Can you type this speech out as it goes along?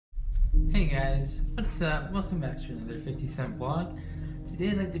Hey guys, what's up? Welcome back to another 50-cent vlog. Today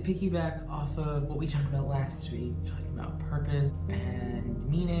I'd like to piggyback off of what we talked about last week, talking about purpose and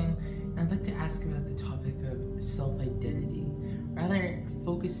meaning, and I'd like to ask about the topic of self-identity, rather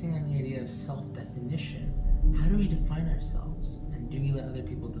focusing on the idea of self-definition. How do we define ourselves, and do we let other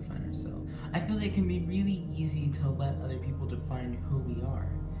people define ourselves? I feel like it can be really easy to let other people define who we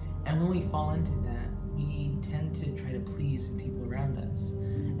are, and when we fall into that, we tend to try to please the people around us.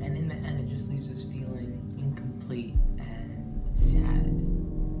 And in the end, it just leaves us feeling incomplete and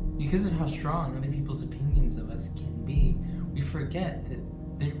sad. Because of how strong other people's opinions of us can be, we forget that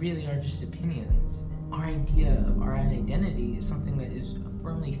they really are just opinions. Our idea of our own identity is something that is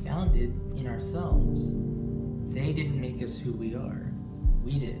firmly founded in ourselves. They didn't make us who we are.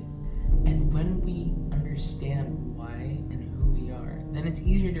 We did. And when we understand why and who we are, then it's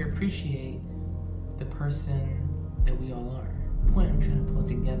easier to appreciate the person that we all are. The point I'm trying to pull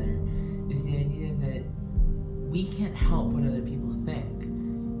together is the idea that we can't help what other people think.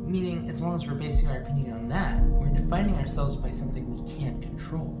 Meaning, as long as we're basing our opinion on that, we're defining ourselves by something we can't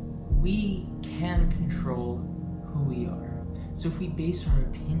control. We can control who we are. So if we base our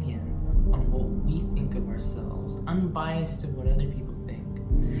opinion on what we think of ourselves, unbiased of what other people think,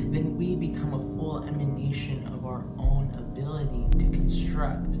 then we become a full emanation of our own ability to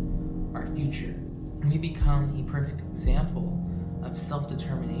construct our future. We become a perfect example of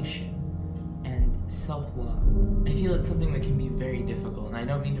self-determination and self-love. I feel it's something that can be very difficult, and I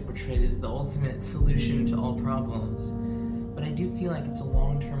don't mean to portray it as the ultimate solution to all problems, but I do feel like it's a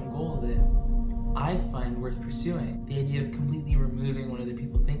long-term goal that I find worth pursuing. The idea of completely removing what other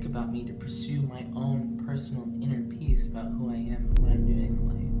people think about me to pursue my own personal inner peace about who I am and what I'm doing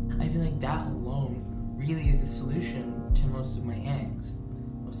in life. I feel like that alone really is a solution to most of my angst.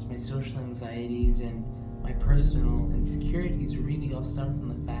 Most of my social anxieties and my personal insecurities really all stem from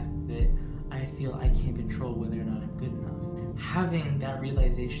the fact that I feel I can't control whether or not I'm good enough. Having that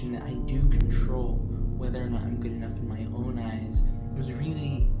realization that I do control whether or not I'm good enough in my own eyes was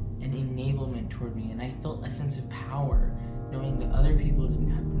really an enablement toward me, and I felt a sense of power knowing that other people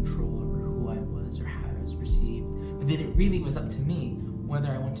didn't have control over who I was or how I was perceived, but that it really was up to me whether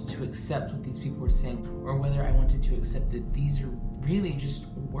I wanted to accept what these people were saying or whether I wanted to accept that these are really just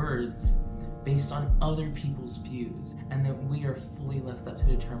words based on other people's views, and that we are fully left up to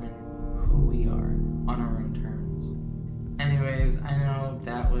determine who we are on our own terms. Anyways, I know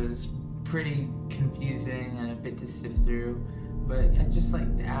that was pretty confusing and a bit to sift through, but I'd just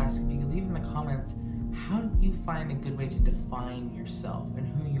like to ask if you could leave in the comments, how do you find a good way to define yourself and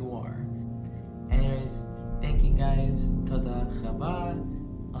who you are? Anyways, thank you guys. Toda chaba.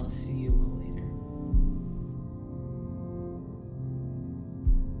 I'll see you